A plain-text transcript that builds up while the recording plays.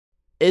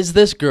Is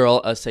this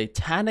girl a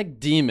satanic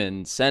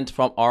demon sent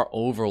from our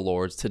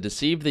overlords to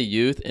deceive the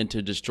youth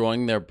into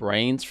destroying their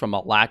brains from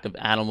a lack of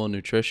animal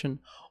nutrition?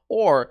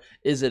 Or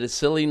is it a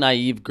silly,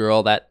 naive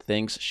girl that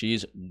thinks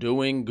she's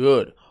doing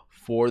good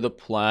for the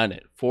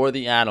planet, for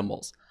the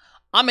animals?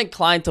 I'm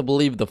inclined to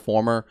believe the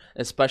former,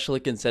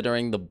 especially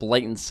considering the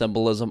blatant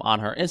symbolism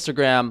on her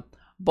Instagram,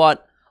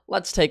 but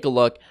let's take a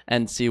look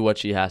and see what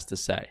she has to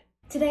say.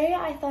 Today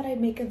I thought I'd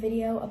make a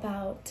video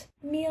about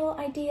meal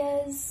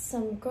ideas,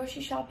 some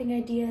grocery shopping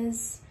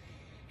ideas,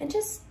 and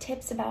just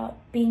tips about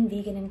being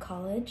vegan in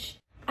college.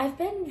 I've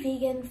been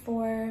vegan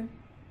for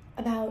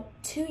about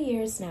 2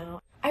 years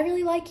now. I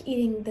really like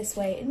eating this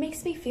way. It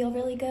makes me feel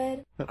really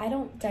good. I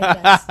don't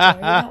digest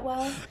dairy that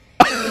well,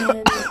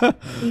 and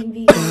being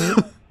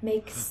vegan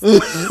makes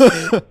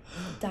this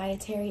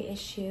dietary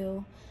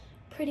issue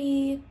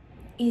pretty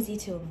easy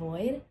to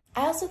avoid.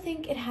 I also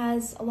think it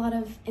has a lot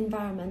of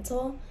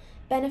environmental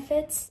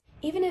benefits,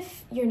 even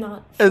if you're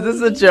not. Is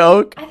this a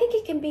joke? I think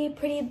it can be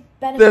pretty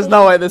beneficial. There's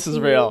no way this is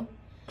real.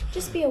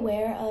 Just be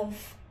aware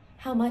of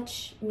how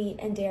much meat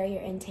and dairy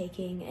you're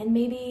intaking, and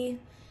maybe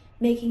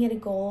making it a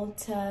goal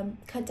to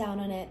cut down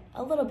on it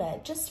a little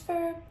bit, just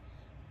for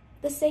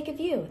the sake of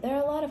you. There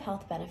are a lot of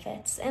health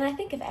benefits, and I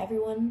think if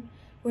everyone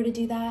were to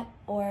do that,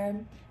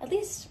 or at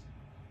least,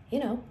 you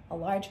know, a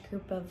large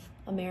group of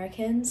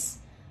Americans,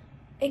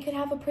 it could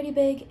have a pretty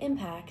big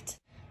impact.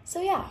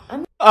 So yeah,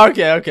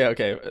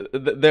 Okay.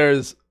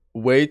 There's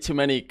way too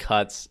many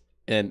cuts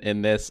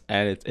in this,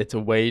 and it's a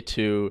way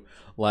too,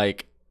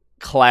 like,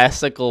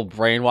 classical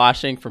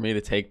brainwashing for me to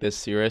take this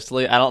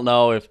seriously. I don't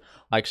know if,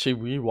 like, she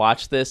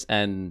rewatched this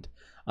and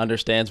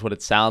understands what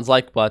it sounds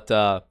like, but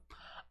I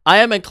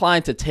am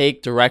inclined to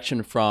take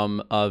direction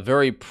from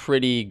very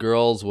pretty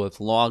girls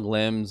with long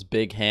limbs,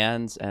 big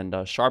hands, and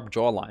sharp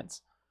jawlines.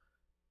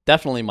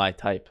 Definitely my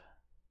type.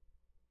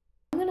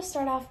 I'm gonna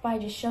start off by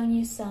just showing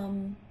you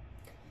some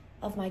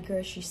of my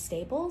grocery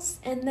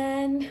staples, and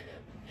then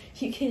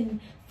you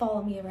can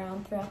follow me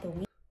around throughout the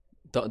week.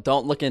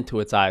 Don't look into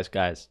its eyes,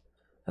 guys.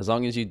 As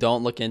long as you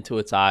don't look into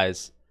its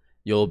eyes,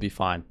 you'll be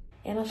fine.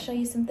 And I'll show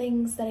you some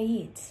things that I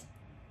eat.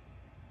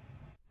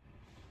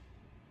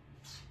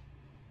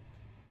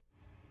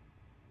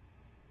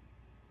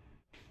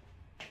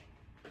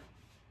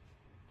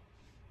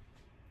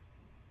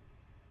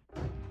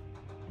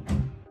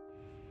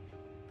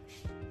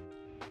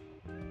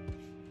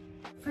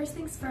 First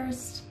things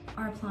first,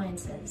 our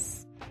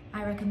appliances.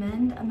 I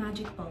recommend a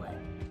magic bullet.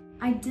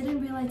 I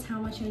didn't realize how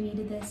much I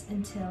needed this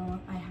until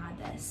I had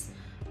this.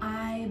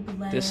 I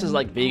blend. This is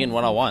like vegan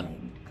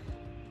 101.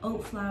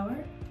 Oat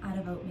flour out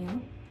of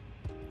oatmeal,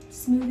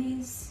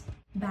 smoothies,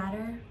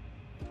 batter.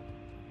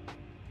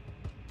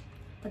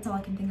 That's all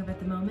I can think of at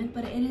the moment,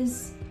 but it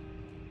is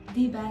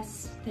the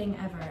best thing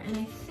ever. And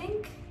I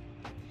think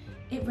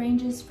it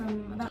ranges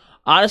from about...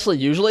 Honestly,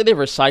 usually they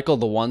recycle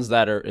the ones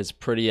that are as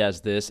pretty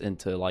as this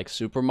into like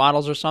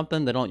supermodels or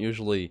something. They don't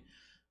usually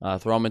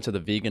throw them into the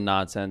vegan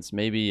nonsense.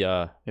 Maybe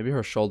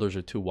her shoulders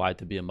are too wide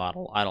to be a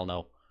model. I don't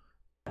know.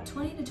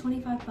 20 to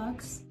 25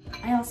 bucks.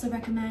 I also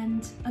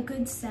recommend a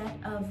good set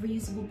of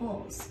reusable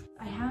bowls.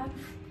 I have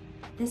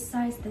this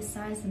size,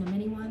 and a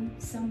mini one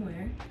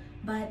somewhere,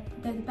 but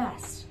they're the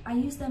best. I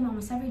use them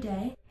almost every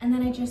day, and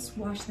then I just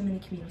wash them in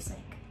the communal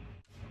sink.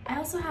 I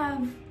also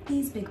have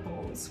these big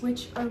bowls,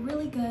 which are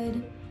really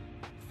good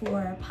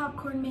for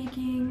popcorn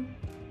making,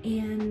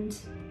 and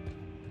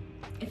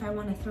if I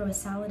want to throw a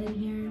salad in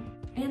here,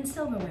 and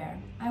silverware.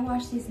 I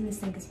wash these in the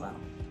sink as well.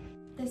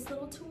 This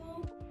little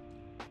tool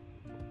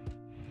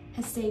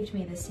has saved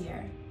me this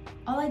year.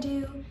 All I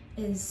do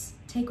is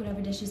take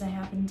whatever dishes I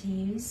happen to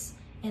use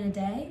in a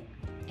day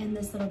and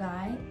this little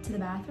guy to the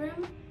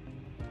bathroom.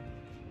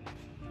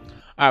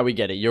 All right, we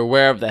get it. You're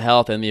aware of the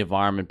health and the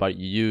environment, but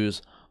you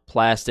use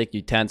plastic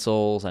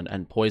utensils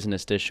and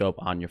poisonous dish soap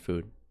on your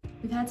food.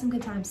 We've had some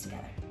good times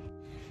together.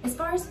 As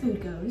far as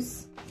food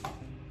goes,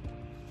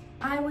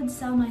 I would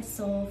sell my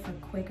soul for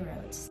Quaker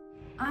Oats.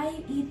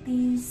 I eat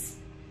these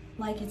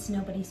like it's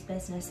nobody's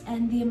business,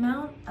 and the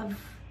amount of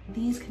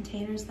these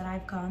containers that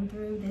I've gone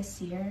through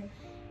this year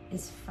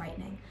is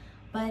frightening,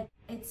 but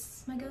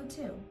it's my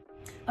go-to.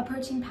 A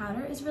protein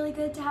powder is really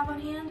good to have on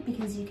hand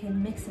because you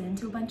can mix it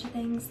into a bunch of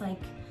things like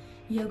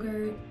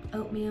yogurt,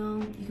 oatmeal.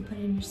 You can put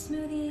it in your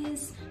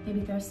smoothies,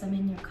 maybe throw some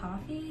in your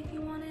coffee if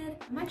you wanted.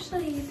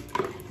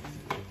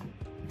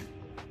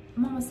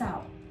 I'm almost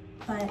out,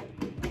 but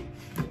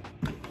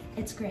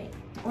it's great.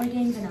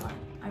 Organic vanilla,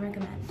 I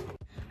recommend.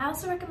 I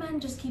also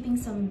recommend just keeping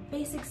some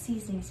basic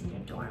seasonings in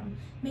your dorm,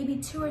 maybe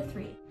 2 or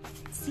 3.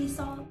 Sea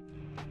salt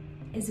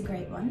is a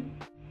great one,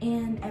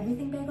 and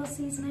everything bagel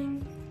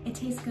seasoning, it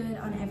tastes good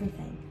on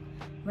everything.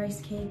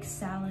 Rice cakes,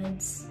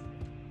 salads.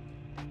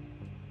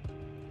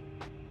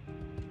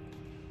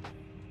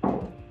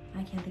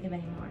 I can't think of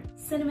any more.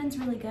 Cinnamon's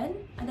really good.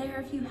 There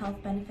are a few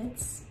health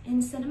benefits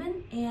in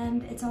cinnamon,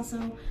 and it's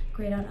also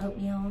great on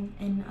oatmeal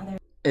and other.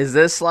 Is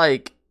this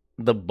like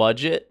the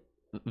budget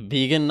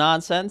vegan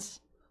nonsense?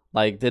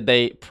 Like, did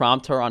they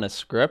prompt her on a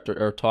script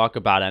or talk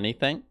about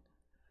anything?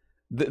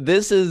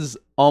 This is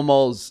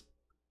almost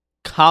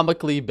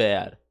comically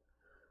bad.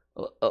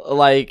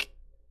 Like,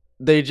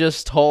 they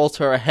just told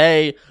her,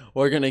 hey,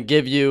 we're going to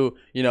give you,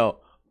 you know,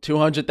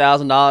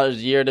 $200,000 a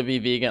year to be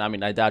vegan. I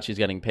mean, I doubt she's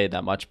getting paid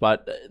that much,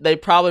 but they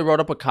probably wrote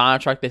up a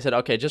contract. They said,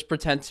 okay, just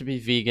pretend to be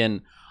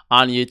vegan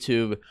on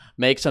YouTube,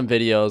 make some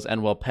videos,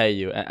 and we'll pay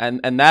you.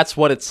 And that's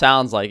what it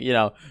sounds like. You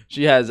know,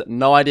 she has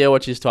no idea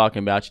what she's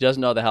talking about. She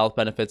doesn't know the health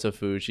benefits of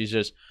food. She's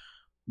just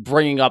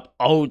bringing up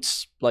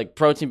oats, like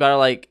protein powder.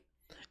 Like,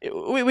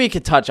 we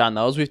could touch on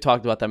those. We've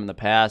talked about them in the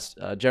past.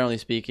 Generally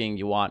speaking,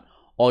 you want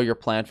all your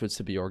plant foods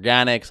to be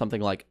organic.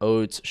 Something like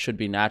oats should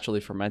be naturally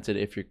fermented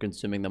if you're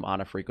consuming them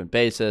on a frequent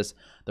basis.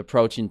 The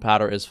protein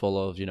powder is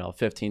full of, you know,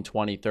 15,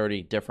 20,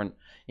 30 different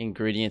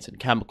ingredients and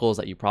chemicals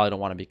that you probably don't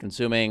want to be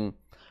consuming.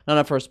 None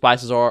of her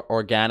spices are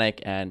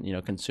organic, and, you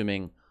know,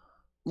 consuming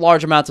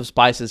large amounts of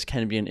spices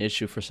can be an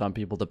issue for some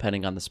people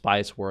depending on the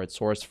spice, where it's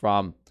sourced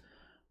from.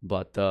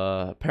 But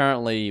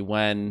apparently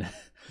when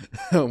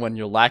when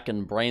you're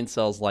lacking brain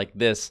cells like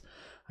this,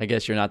 I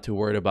guess you're not too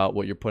worried about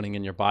what you're putting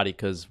in your body,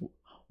 because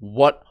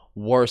what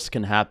worse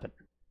can happen?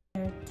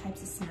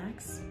 Types of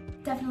snacks.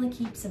 Definitely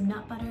keep some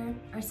nut butter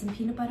or some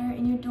peanut butter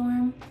in your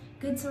dorm.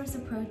 Good source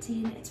of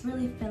protein. It's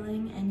really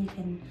filling, and you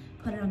can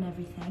put it on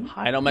everything.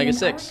 High in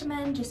omega-6. I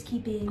recommend just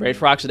keeping great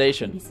for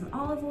oxidation. Maybe some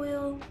olive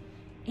oil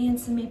and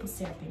some maple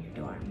syrup in your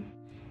dorm.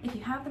 If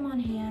you have them on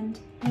hand,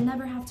 you'll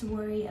never have to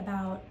worry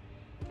about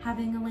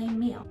having a lame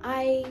meal.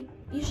 I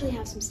usually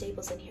have some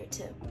staples in here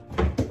too.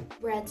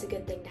 Bread's a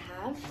good thing to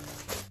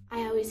have.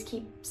 I always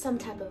keep some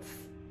type of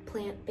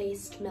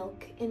plant-based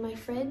milk in my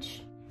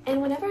fridge.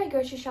 And whenever I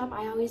grocery shop,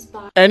 I always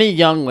buy... Any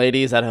young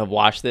ladies that have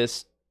watched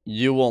this,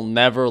 you will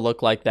never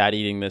look like that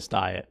eating this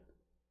diet.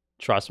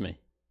 Trust me.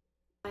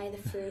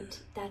 ...the fruit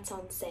that's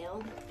on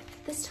sale.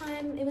 This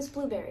time it was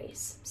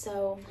blueberries,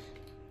 so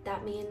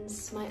that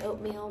means my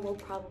oatmeal will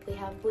probably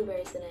have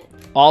blueberries in it.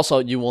 Also,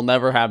 you will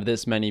never have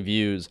this many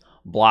views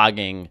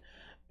blogging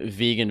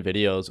vegan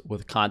videos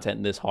with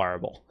content this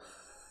horrible.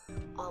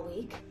 All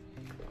week,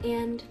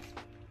 and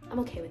I'm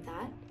okay with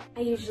that.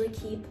 I usually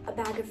keep a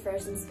bag of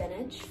frozen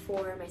spinach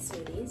for my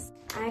smoothies.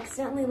 I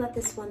accidentally let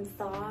this one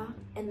thaw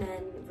and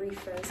then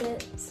refroze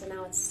it, so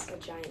now it's a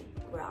giant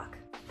rock.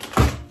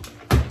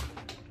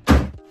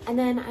 And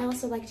then I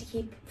also like to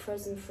keep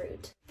frozen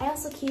fruit. I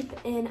also keep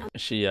in a...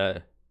 She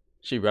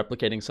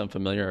replicating some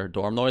familiar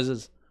dorm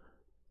noises?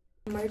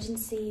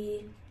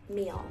 Emergency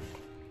meal.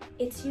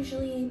 It's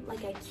usually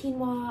like a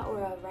quinoa or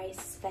a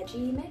rice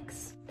veggie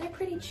mix. They're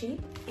pretty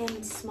cheap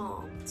and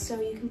small, so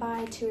you can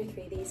buy 2 or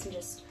 3 of these and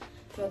just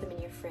throw them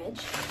in your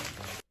fridge.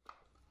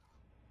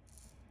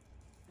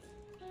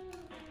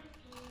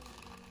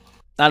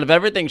 Out of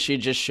everything she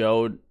just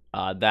showed,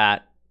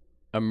 that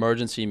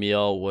emergency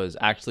meal was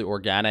actually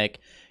organic.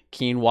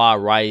 Quinoa,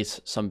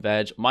 rice, some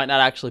veg might not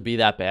actually be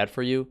that bad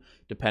for you,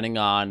 depending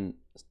on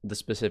the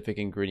specific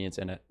ingredients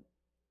in it.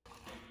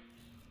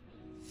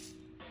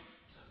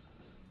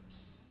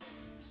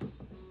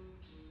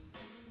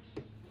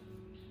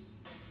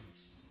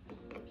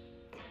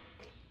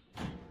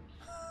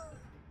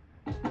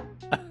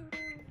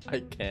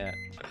 I can't.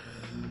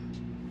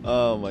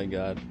 Oh my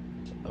god.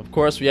 Of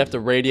course we have to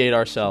radiate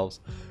ourselves.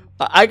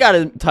 I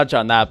gotta touch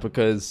on that,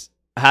 because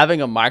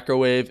having a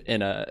microwave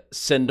in a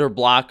cinder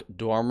block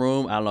dorm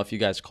room, I don't know if you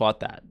guys caught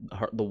that.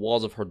 The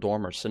walls of her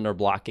dorm are cinder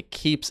block. It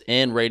keeps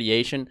in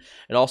radiation.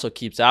 It also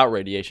keeps out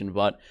radiation.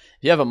 But if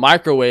you have a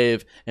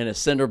microwave in a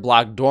cinder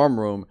block dorm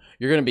room,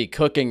 you're going to be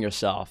cooking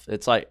yourself.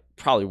 It's like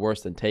probably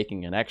worse than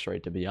taking an x-ray,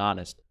 to be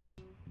honest.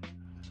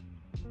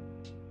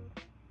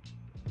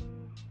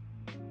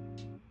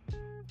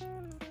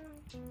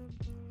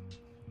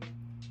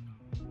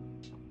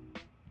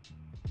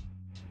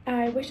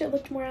 I wish it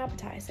looked more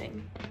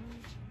appetizing,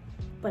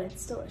 but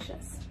it's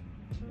delicious.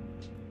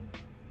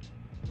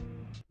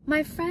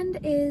 My friend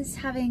is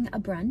having a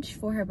brunch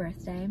for her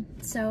birthday,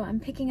 so I'm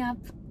picking up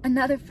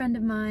another friend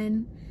of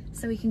mine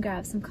so we can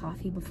grab some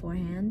coffee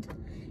beforehand.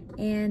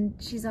 And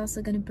she's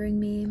also gonna bring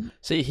me...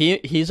 See,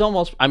 he's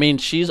almost... I mean,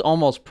 she's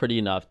almost pretty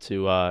enough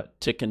to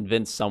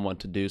convince someone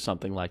to do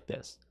something like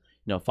this.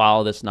 You know,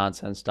 follow this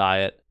nonsense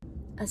diet.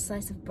 A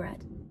slice of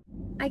bread.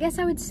 I guess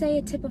I would say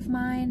a tip of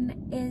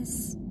mine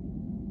is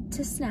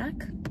to snack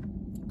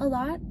a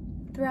lot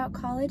throughout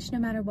college, no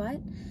matter what,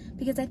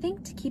 because I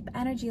think to keep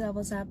energy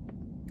levels up,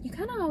 you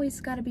kind of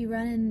always got to be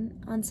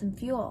running on some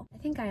fuel. I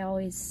think I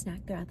always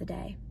snack throughout the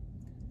day.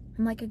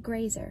 I'm like a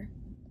grazer,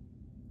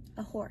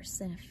 a horse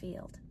in a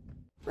field.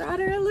 Brought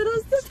her a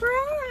little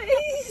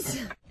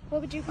surprise. What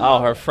would you call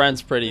Oh, her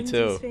friend's pretty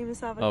too.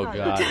 Famous Oh avocado.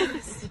 god.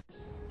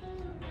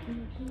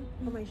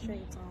 Put my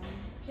shades on.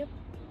 Yep.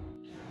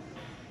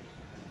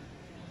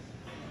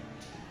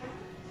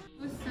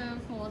 It was so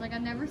cool. Like,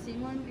 I've never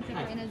seen one except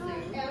for in a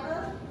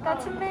zoo.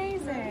 That's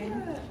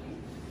amazing.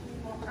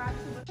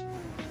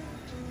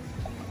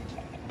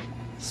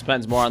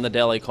 Spends more on the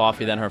daily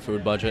coffee than her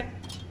food budget.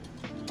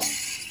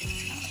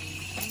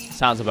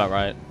 Sounds about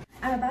right.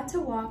 I'm about to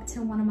walk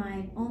to one of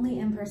my only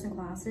in-person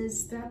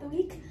classes throughout the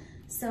week,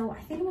 so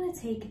I think I'm gonna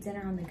take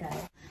dinner on the go.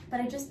 But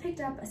I just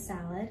picked up a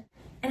salad,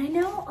 and I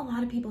know a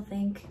lot of people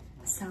think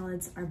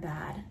salads are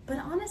bad, but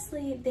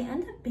honestly, they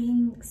end up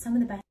being some of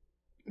the best.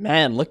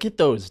 Man, look at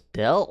those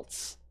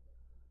delts.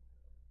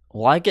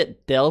 Will I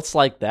get delts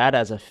like that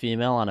as a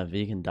female on a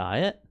vegan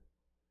diet?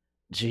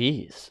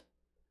 Jeez.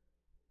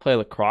 Play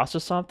lacrosse or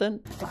something?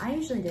 What I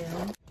usually do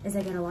is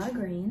I get a lot of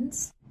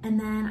greens, and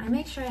then I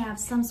make sure I have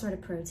some sort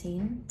of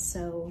protein,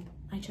 so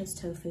I chose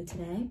tofu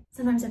today.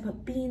 Sometimes I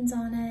put beans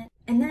on it,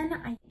 and then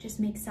I just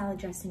make salad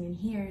dressing in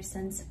here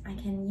since I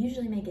can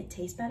usually make it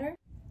taste better.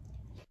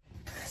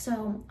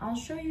 So I'll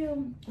show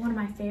you one of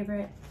my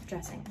favorite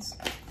dressings.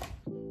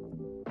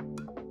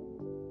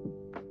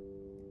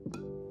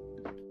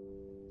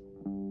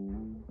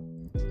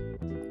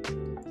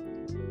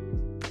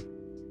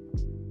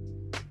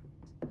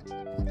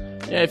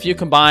 Yeah, if you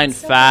combine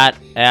fat,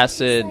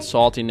 acid,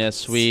 saltiness,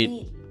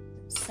 sweet,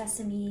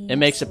 sesame, it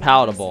makes it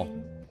palatable.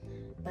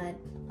 But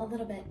a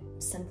little bit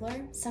simpler.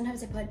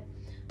 Sometimes I put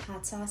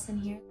hot sauce in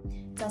here.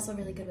 It's also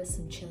really good with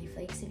some chili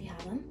flakes if you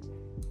have them.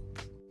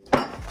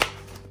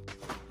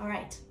 All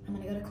right, I'm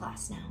gonna go to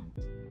class now.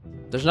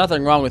 There's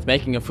nothing wrong with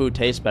making a food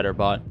taste better,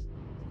 but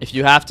if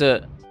you have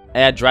to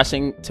add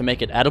dressing to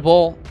make it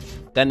edible,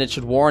 then it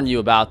should warn you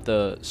about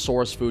the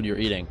source food you're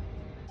eating,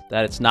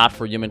 that it's not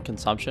for human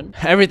consumption.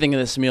 Everything in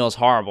this meal is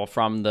horrible,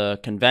 from the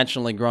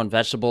conventionally grown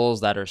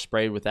vegetables that are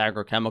sprayed with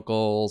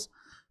agrochemicals,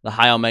 the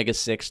high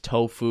omega-6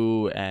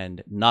 tofu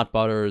and nut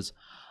butters.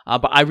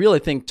 But I really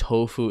think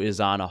tofu is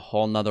on a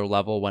whole nother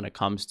level when it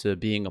comes to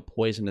being a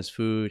poisonous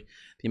food,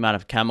 the amount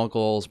of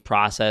chemicals,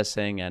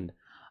 processing, and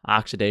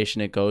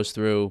oxidation it goes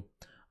through.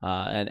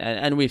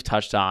 And we've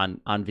touched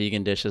on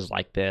vegan dishes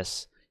like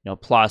this,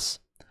 plus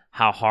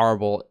how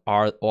horrible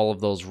are all of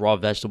those raw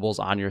vegetables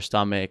on your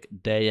stomach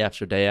day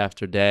after day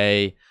after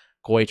day,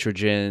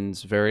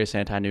 goitrogens, various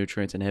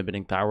anti-nutrients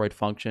inhibiting thyroid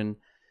function.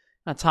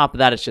 On top of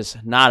that, it's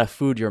just not a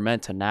food you're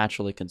meant to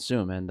naturally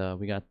consume. And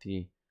we got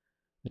the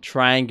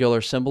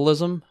triangular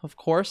symbolism, of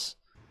course.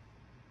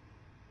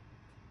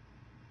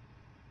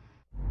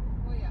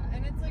 Oh yeah,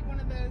 and it's like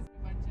one of those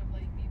bunch of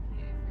like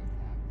BPA free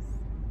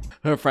cups.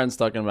 Her friend's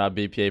talking about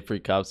BPA-free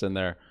cups, and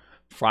they're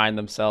frying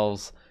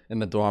themselves in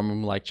the dorm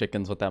room like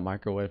chickens with that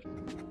microwave.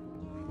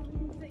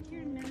 It's like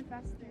you're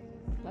manifesting.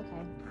 Okay.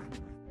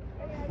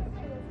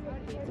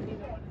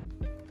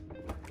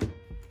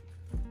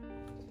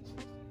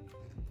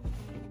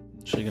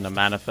 She's gonna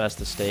manifest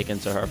the steak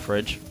into her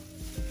fridge.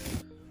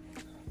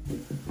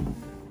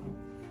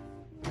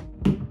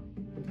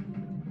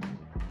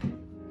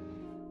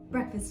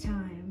 Breakfast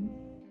time.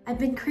 I've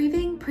been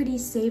craving pretty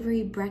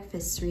savory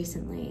breakfasts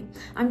recently.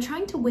 I'm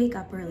trying to wake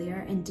up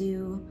earlier and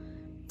do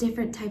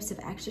different types of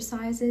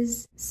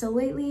exercises. So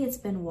lately it's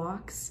been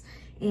walks,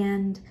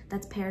 and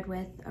that's paired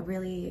with a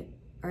really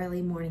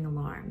early morning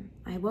alarm.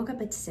 I woke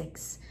up at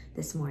 6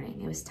 this morning.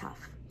 It was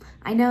tough.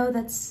 I know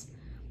that's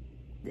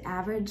the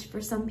average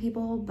for some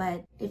people,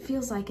 but it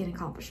feels like an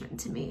accomplishment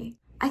to me.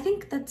 I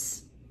think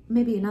that's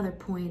maybe another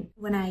point.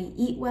 When I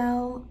eat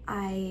well,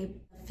 I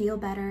feel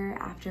better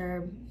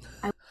after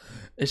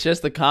It's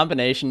just the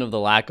combination of the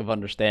lack of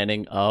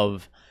understanding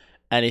of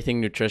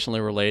anything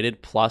nutritionally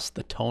related, plus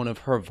the tone of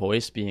her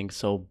voice being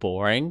so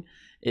boring.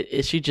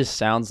 She just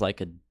sounds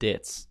like a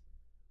ditz.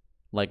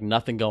 Like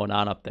nothing going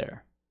on up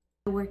there.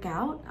 work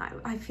out.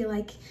 I feel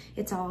like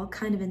it's all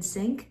kind of in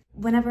sync.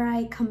 Whenever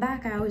I come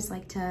back, I always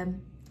like to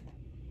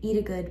eat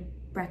a good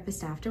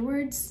breakfast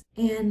afterwards,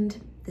 and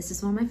this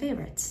is one of my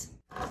favorites.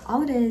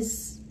 All it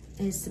is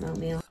some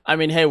oatmeal. I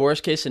mean, hey,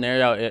 worst case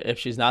scenario, if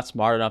she's not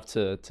smart enough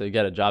to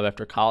get a job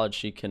after college,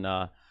 she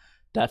can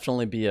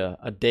definitely be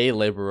a day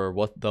laborer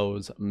with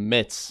those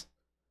mitts.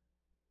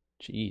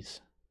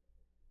 Jeez.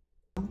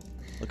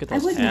 Look at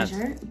those I would hands.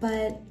 measure,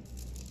 but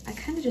I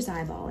kind of just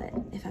eyeball it,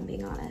 if I'm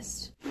being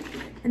honest.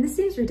 And this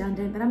seems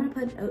redundant, but I'm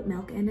gonna put oat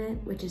milk in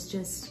it, which is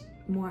just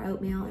more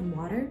oatmeal and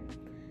water,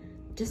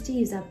 just to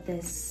use up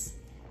this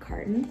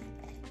carton.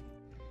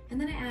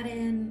 And then I add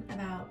in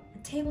about a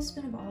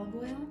tablespoon of olive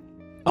oil.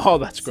 Oh,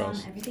 that's Some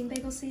gross. everything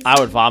bagel seasoning. I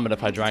would vomit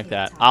if I drank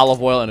that.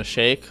 Olive oil in a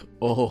shake.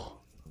 Oh.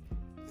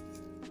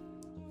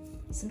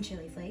 Some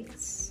chili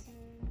flakes.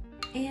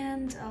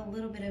 And a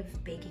little bit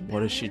of baking powder.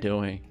 What is she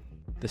doing?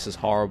 This is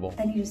horrible.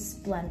 Then you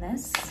just blend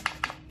this.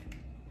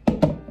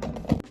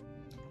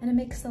 And it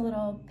makes a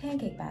little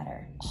pancake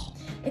batter.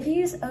 If you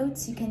use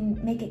oats, you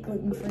can make it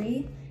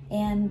gluten-free,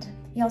 and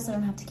you also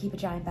don't have to keep a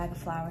giant bag of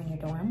flour in your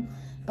dorm,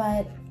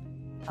 but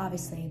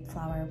obviously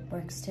flour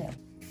works too.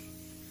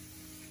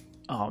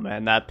 Oh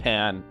man, that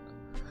pan.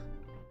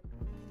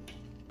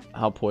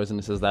 How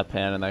poisonous is that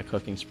pan and that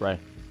cooking spray?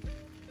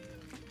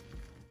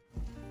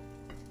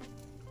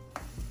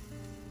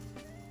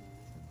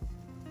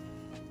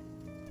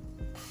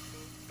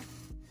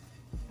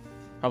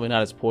 Probably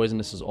not as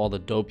poisonous as all the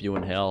dope you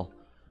inhale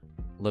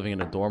living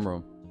in a dorm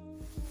room.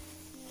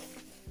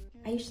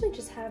 I usually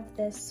just have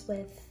this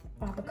with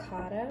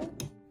avocado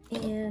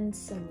and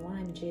some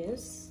lime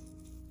juice.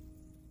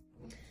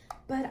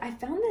 But I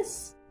found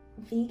this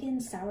vegan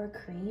sour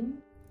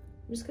cream.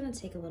 I'm just gonna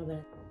take a little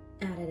bit,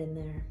 add it in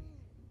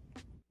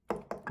there.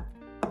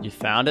 You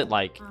found it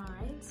like All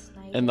right,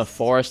 now you in the just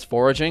forest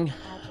foraging? add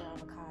your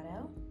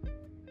avocado.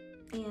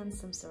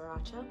 and some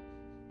sriracha.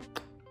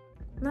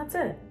 And that's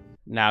it.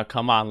 Now,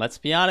 come on, let's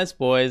be honest,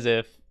 boys.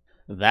 If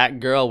that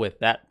girl with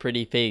that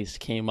pretty face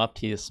came up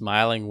to you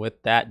smiling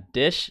with that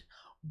dish,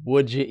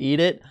 would you eat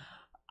it?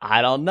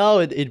 I don't know.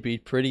 It'd be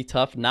pretty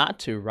tough not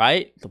to,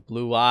 right? The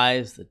blue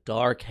eyes, the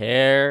dark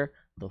hair,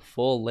 the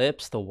full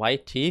lips, the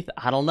white teeth.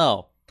 I don't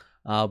know.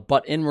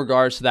 But in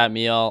regards to that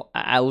meal,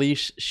 at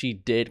least she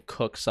did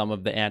cook some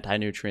of the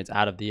anti-nutrients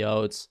out of the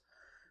oats.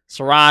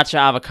 Sriracha,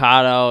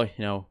 avocado,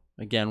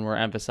 again, we're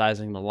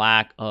emphasizing the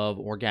lack of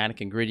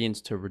organic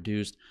ingredients to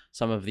reduce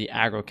some of the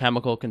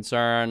agrochemical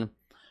concern.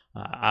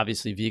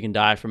 Obviously, vegan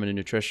diet from a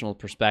nutritional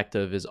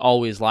perspective is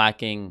always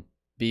lacking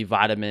B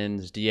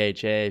vitamins,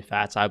 DHA,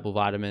 fat-soluble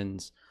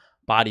vitamins,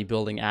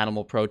 bodybuilding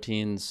animal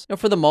proteins.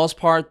 For the most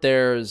part,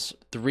 there's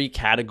 3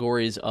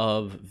 categories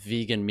of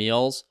vegan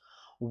meals.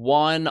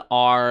 One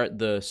are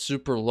the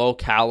super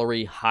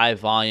low-calorie,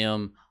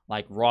 high-volume,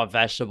 like raw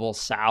vegetable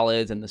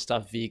salads and the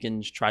stuff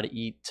vegans try to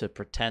eat to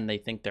pretend they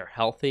think they're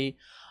healthy.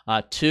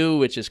 2,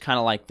 which is kind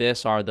of like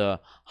this, are the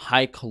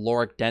high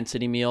caloric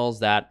density meals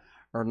that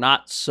are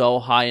not so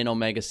high in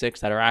omega-6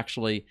 that are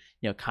actually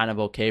kind of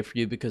okay for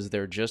you because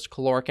they're just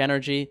caloric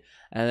energy.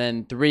 And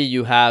then 3,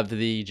 you have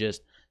the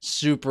just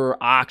super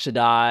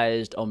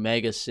oxidized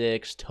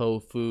omega-6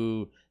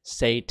 tofu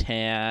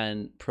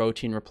seitan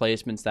protein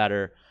replacements that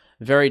are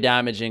very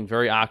damaging,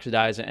 very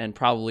oxidizing, and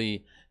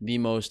probably the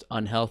most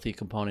unhealthy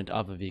component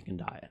of a vegan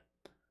diet.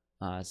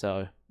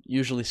 So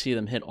usually see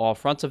them hit all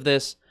fronts of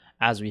this,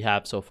 as we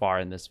have so far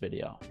in this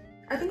video.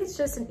 I think it's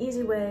just an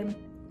easy way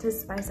to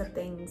spice up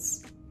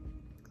things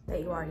that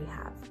you already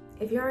have.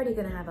 If you're already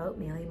gonna have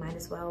oatmeal, you might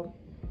as well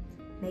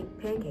make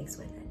pancakes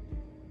with it.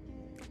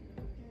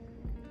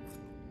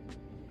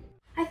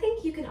 I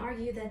think you can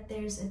argue that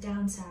there's a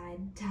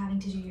downside to having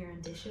to do your own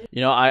dishes.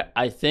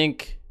 I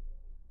think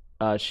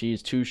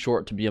she's too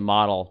short to be a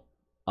model.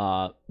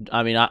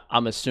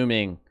 I'm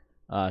assuming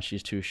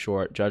she's too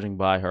short, judging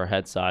by her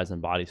head size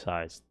and body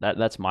size.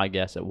 That's my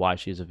guess at why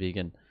she's a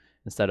vegan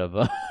instead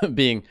of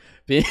being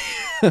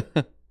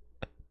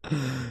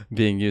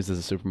being used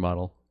as a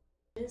supermodel.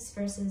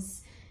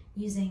 Versus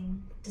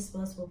using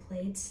disposable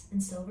plates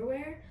and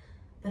silverware,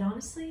 but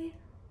honestly,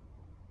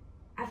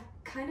 I've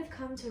kind of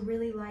come to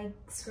really like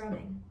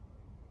scrubbing.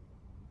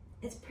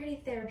 It's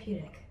pretty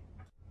therapeutic.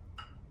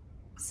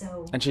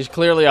 And she's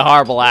clearly a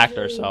horrible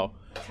actor, so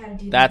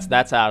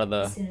that's out of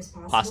the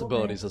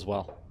possibilities as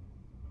well.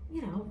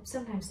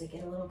 Sometimes they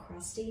get a little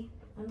crusty.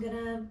 I'm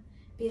gonna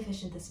be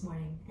efficient this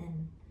morning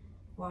and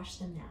wash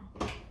them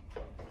now.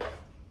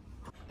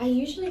 I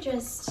usually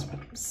just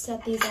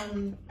set these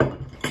on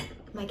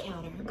my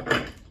counter,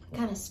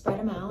 kind of spread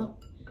them out,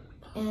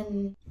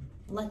 and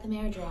let them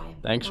air dry.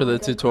 Thanks for the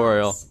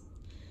tutorial.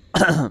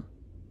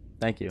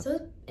 Thank you.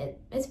 So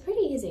it's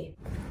pretty easy.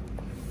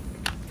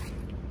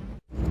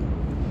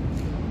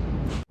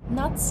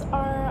 Nuts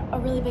are a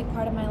really big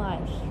part of my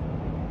life.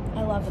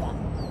 I love them.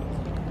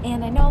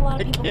 And I know a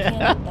lot of people can't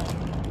eat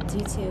them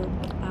due to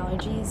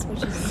allergies,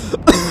 which is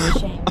a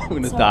shame. I'm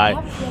gonna die. I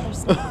have a few other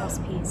snack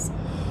recipes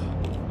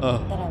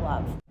that I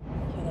love.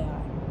 Here they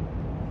are.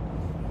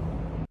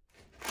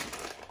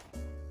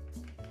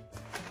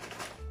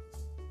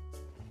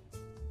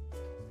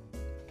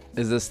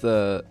 Is this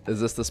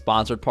the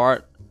sponsored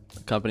part?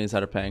 The companies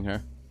that are paying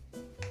her?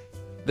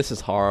 This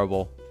is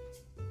horrible.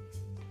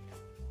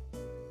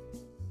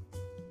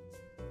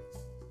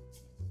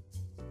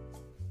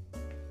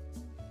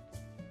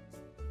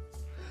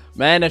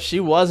 Man, if she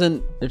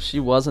wasn't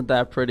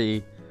that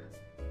pretty,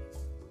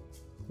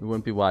 we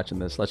wouldn't be watching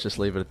this. Let's just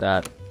leave it at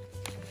that.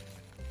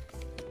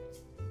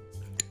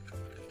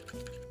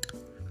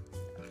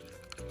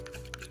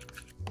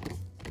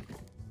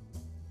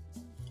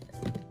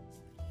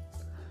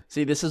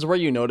 See, this is where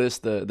you notice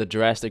the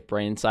drastic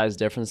brain size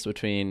difference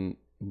between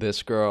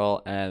this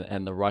girl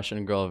and the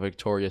Russian girl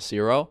Victoria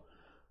Siro.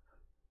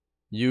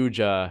 Huge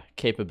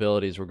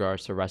capabilities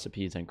regards to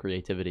recipes and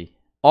creativity.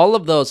 All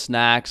of those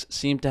snacks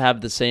seem to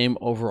have the same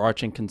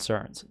overarching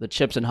concerns. The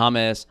chips and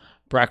hummus,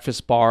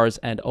 breakfast bars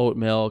and oat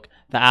milk,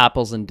 the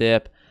apples and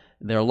dip.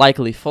 They're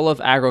likely full of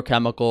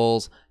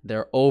agrochemicals.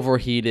 They're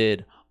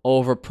overheated,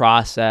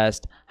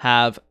 overprocessed,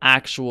 have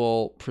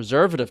actual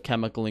preservative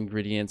chemical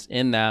ingredients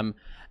in them,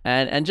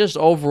 and just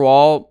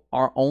overall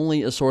are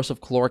only a source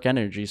of caloric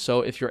energy. So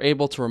if you're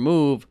able to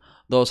remove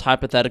those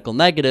hypothetical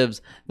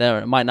negatives,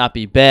 then it might not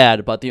be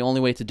bad, but the only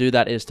way to do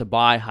that is to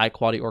buy high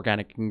quality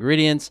organic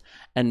ingredients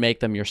and make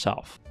them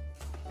yourself.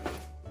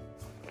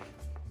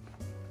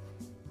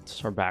 It's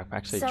her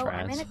backpack say So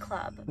trans. I'm in a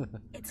club.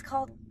 It's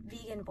called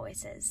Vegan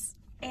Voices,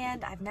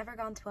 and I've never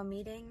gone to a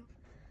meeting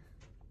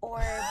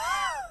or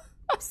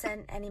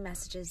sent any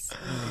messages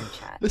in the group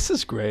chat. This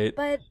is great.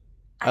 But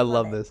I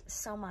love it this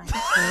so much.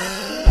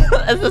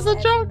 Is this a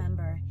joke?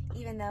 Member,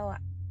 even though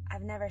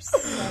I've never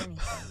said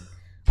anything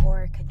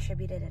or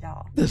contributed at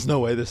all. There's no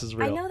way this is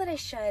real. I know that I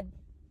should,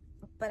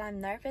 but I'm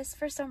nervous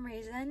for some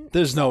reason.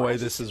 There's no So way I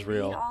this just is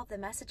real. read all the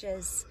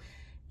messages.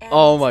 And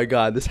Oh my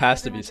god, this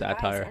has to be everyone's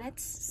advice, satire. and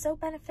it's so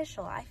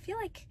beneficial. I feel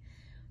like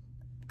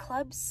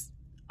clubs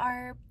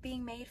are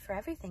being made for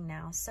everything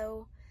now.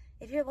 So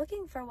if you're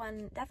looking for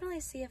one, definitely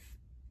see if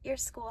your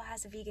school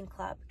has a vegan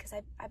club, because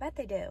I bet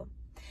they do.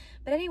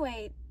 But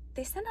anyway,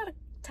 they send out a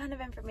ton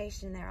of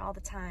information there all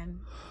the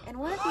time. And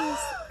one of these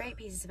great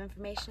pieces of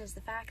information is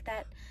the fact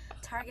that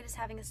Target is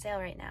having a sale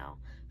right now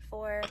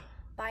for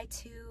buy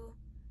two,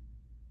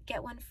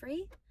 get one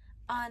free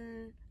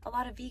on a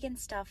lot of vegan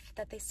stuff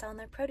that they sell in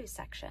their produce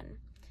section.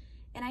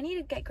 And I need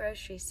to get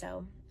groceries,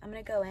 so I'm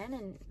gonna go in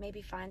and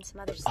maybe find some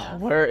other stuff. Oh,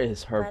 where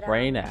is her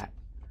brain at?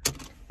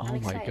 Oh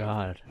my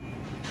god.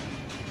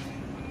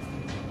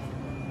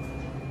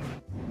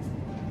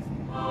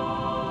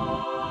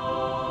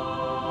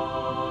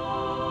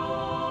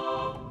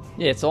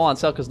 Yeah, it's all on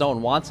sale because no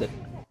one wants it.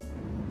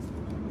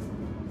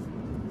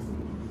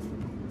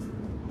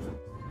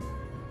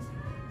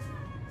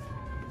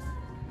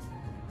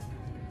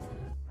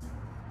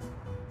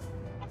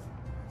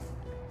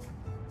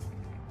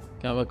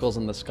 Chemicals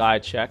in the sky,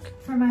 check.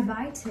 For my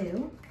buy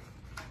two,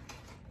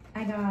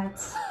 I got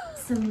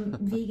some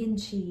vegan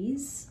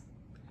cheese.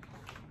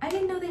 I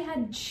didn't know they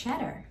had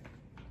cheddar.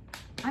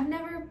 I've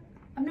never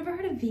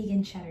heard of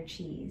vegan cheddar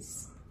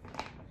cheese.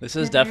 This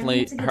is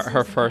definitely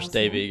her first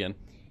day vegan.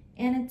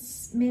 And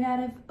it's made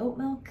out of oat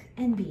milk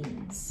and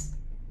beans.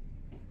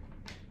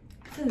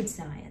 Food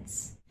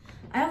science.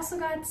 I also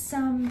got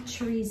some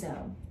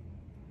chorizo,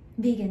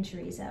 vegan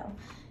chorizo.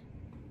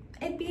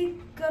 It'd be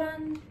good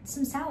on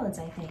some salads,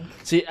 I think.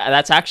 See,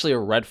 that's actually a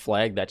red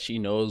flag that she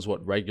knows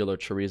what regular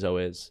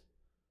chorizo is.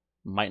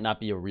 Might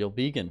not be a real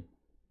vegan.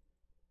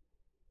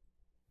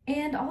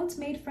 And all it's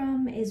made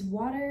from is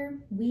water,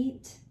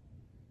 wheat,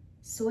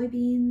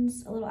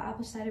 soybeans, a little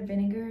apple cider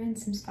vinegar, and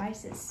some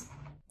spices.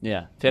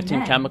 Yeah,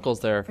 15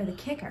 chemicals there. For the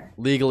kicker,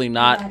 legally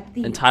not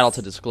entitled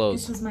to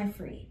disclose. This was my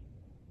free.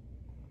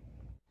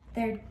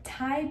 They're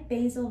Thai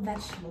basil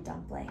vegetable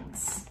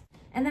dumplings.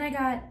 And then I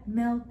got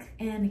milk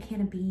and a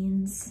can of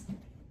beans.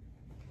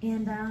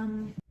 And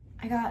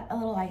I got a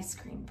little ice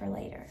cream for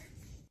later.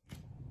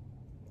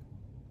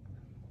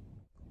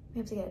 We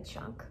have to get a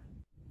chunk.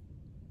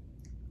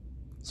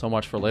 So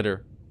much for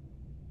later.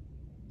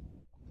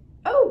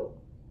 Oh!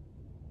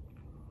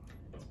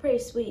 It's pretty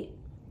sweet.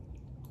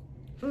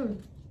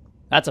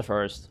 That's a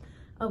first.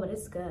 Oh, but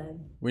it's good.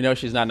 We know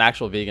she's not an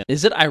actual vegan.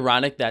 Is it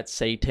ironic that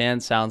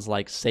seitan sounds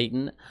like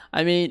Satan?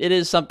 I mean, it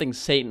is something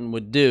Satan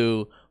would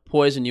do.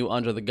 Poison you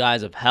under the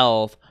guise of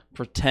health,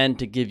 pretend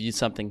to give you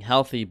something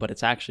healthy, but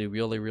it's actually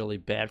really, really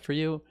bad for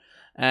you.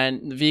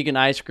 And the vegan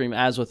ice cream,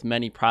 as with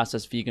many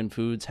processed vegan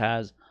foods,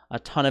 has a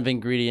ton of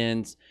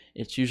ingredients.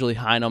 It's usually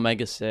high in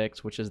omega-6,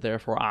 which is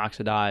therefore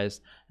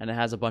oxidized, and it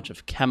has a bunch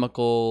of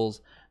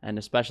chemicals, and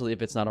especially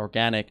if it's not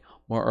organic,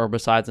 more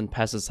herbicides and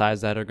pesticides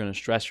that are going to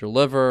stress your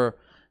liver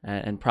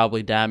and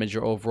probably damage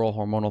your overall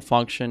hormonal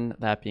function.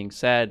 That being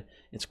said,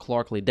 it's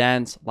calorically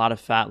dense, a lot of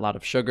fat, a lot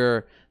of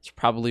sugar. It's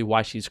probably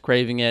why she's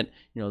craving it.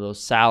 You know,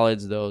 those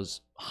salads, those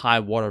high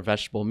water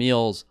vegetable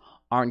meals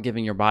aren't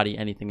giving your body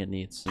anything it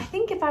needs. I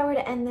think if I were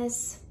to end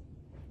this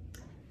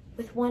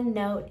with one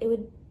note, it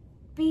would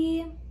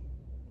be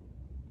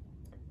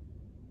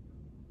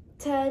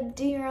to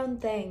do your own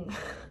thing.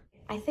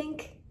 I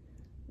think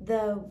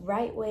the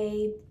right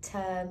way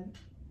to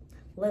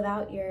live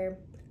out your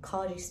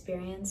college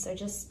experience, or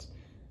just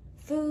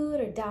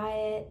food or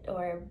diet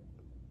or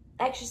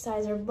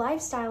exercise or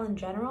lifestyle in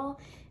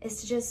general,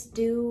 is to just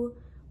do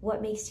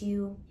what makes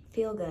you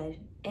feel good.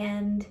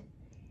 And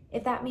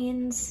if that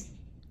means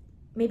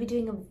maybe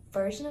doing a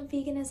version of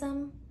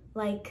veganism,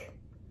 like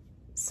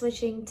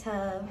switching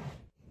to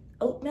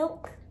oat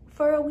milk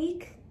for a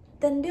week,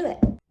 then do it.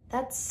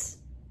 That's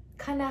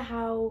kind of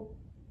how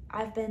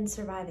I've been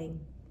surviving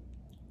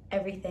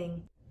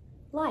everything.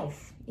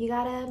 Life. You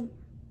gotta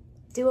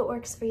do what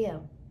works for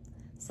you.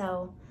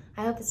 So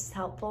I hope this is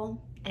helpful,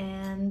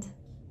 and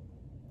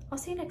I'll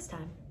see you next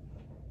time.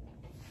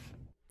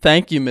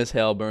 Thank you, Miss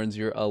Hale Burns.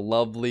 You're a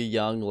lovely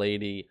young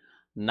lady,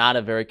 not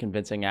a very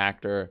convincing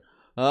actor.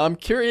 I'm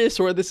curious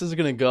where this is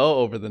going to go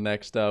over the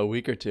next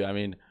week or two. I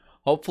mean,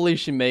 hopefully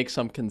she makes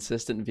some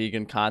consistent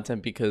vegan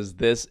content, because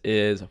this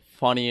is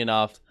funny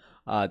enough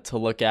to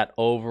look at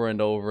over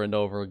and over and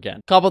over again.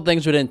 A couple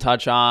things we didn't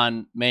touch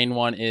on. Main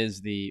one is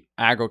the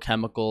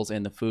agrochemicals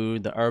in the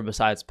food, the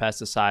herbicides,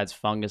 pesticides,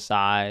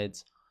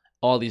 fungicides,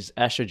 all these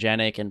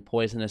estrogenic and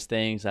poisonous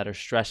things that are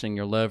stressing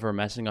your liver,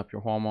 messing up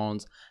your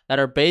hormones, that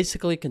are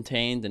basically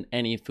contained in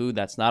any food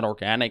that's not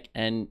organic.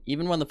 And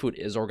even when the food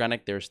is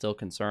organic, there's still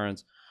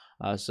concerns.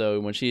 So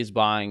when she's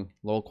buying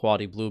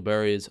low-quality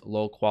blueberries,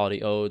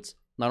 low-quality oats,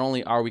 not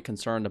only are we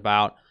concerned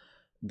about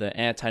the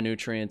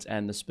anti-nutrients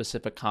and the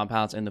specific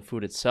compounds in the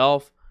food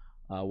itself,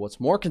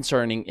 what's more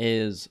concerning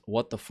is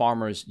what the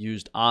farmers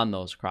used on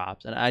those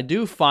crops. And I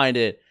do find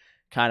it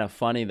kind of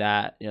funny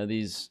that, you know,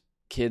 these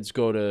kids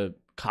go to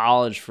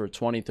college for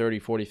 $20,000,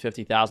 $30,000,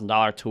 $40,000, $50,000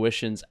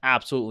 tuitions,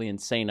 absolutely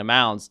insane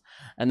amounts,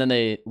 and then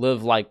they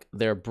live like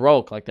they're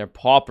broke, like they're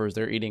paupers.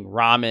 They're eating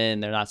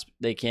ramen.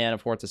 They can't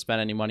afford to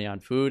spend any money on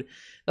food.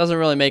 Doesn't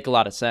really make a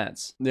lot of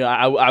sense. You know,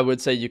 I would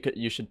say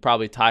you should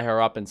probably tie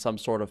her up in some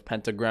sort of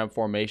pentagram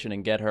formation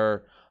and get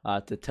her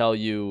to tell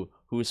you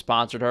who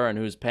sponsored her and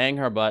who's paying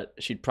her, but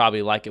she'd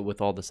probably like it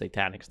with all the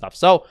satanic stuff.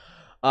 So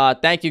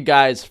thank you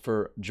guys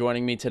for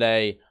joining me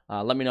today.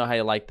 Let me know how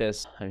you like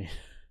this. I mean,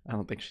 I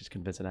don't think she's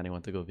convincing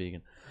anyone to go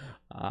vegan.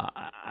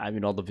 I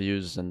mean, all the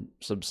views and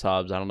some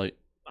subs, I don't know.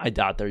 I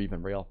doubt they're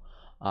even real.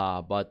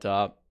 But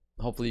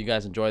hopefully you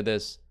guys enjoyed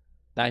this.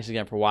 Thanks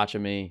again for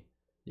watching me.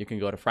 You can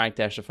go to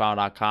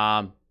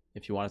frank-defile.com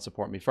if you want to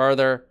support me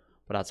further.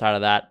 But outside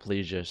of that,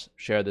 please just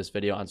share this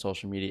video on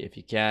social media if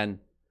you can.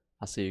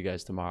 I'll see you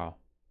guys tomorrow.